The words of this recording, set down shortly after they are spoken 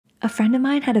friend of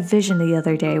mine had a vision the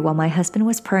other day while my husband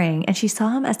was praying, and she saw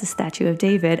him as the statue of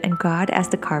David and God as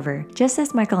the carver. Just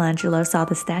as Michelangelo saw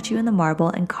the statue in the marble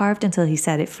and carved until he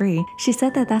set it free, she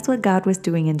said that that's what God was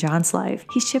doing in John's life.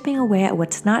 He's chipping away at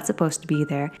what's not supposed to be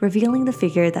there, revealing the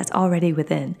figure that's already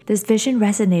within. This vision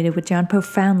resonated with John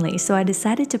profoundly, so I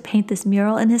decided to paint this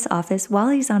mural in his office while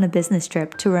he's on a business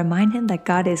trip to remind him that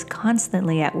God is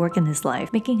constantly at work in his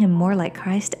life, making him more like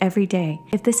Christ every day.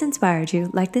 If this inspired you,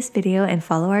 like this video and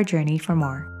follow our journey for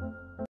more.